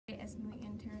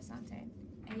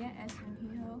ella es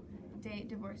un hijo de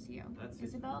divorcio.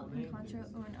 Isabel encontró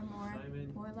un amor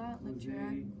por la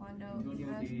lectura cuando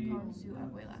vive con su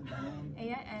abuela.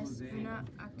 Ella es una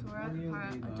actora para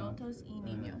adultos y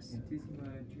niños.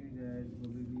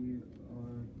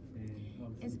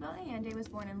 Isabel Allende was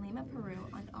born in Lima, Peru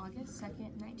on August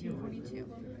 2nd, 1942,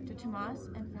 to Tomas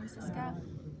and Francisca,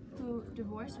 who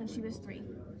divorced when she was 3.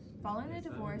 Following the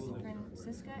divorce,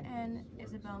 Francisca and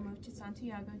Isabel moved to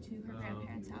Santiago to her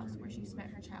grandparents' house, where she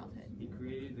spent her childhood. He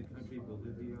created the country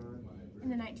Bolivia. In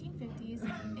the 1950s,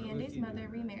 Allende's mother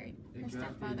remarried. Her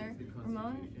stepfather,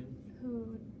 Ramon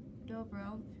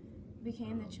Huidobro,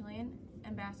 became the Chilean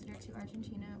ambassador to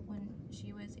Argentina when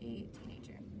she was a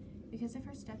teenager. Because of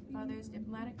her stepfather's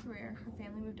diplomatic career, her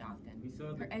family moved often.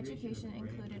 Her education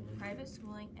included private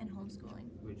schooling and homeschooling.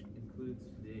 Which includes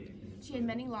today. She had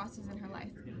many losses in her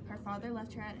life. Her father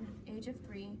left her at an age of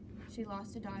 3. She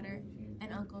lost a daughter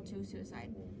and uncle to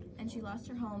suicide. And she lost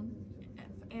her home.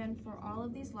 And for all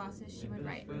of these losses, she would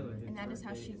write. And that is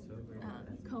how she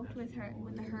coped with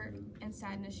the hurt and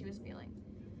sadness she was feeling.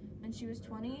 When she was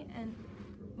 20,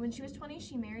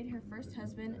 she married her first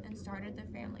husband and started their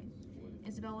family.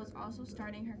 Isabel was also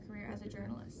starting her career as a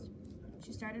journalist.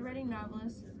 She started writing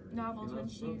novels when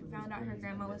she found out her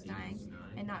grandma was dying,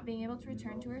 and not being able to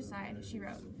return to her side, she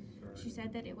wrote. She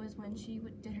said that it was when she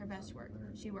did her best work.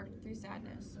 She worked through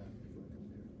sadness.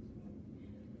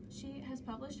 She has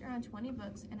published around 20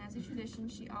 books, and as a tradition,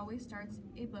 she always starts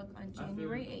a book on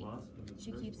January 8th.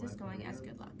 She keeps this going as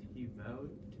good luck. He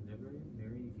vowed to never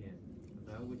marry again,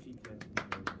 a vow which he kept.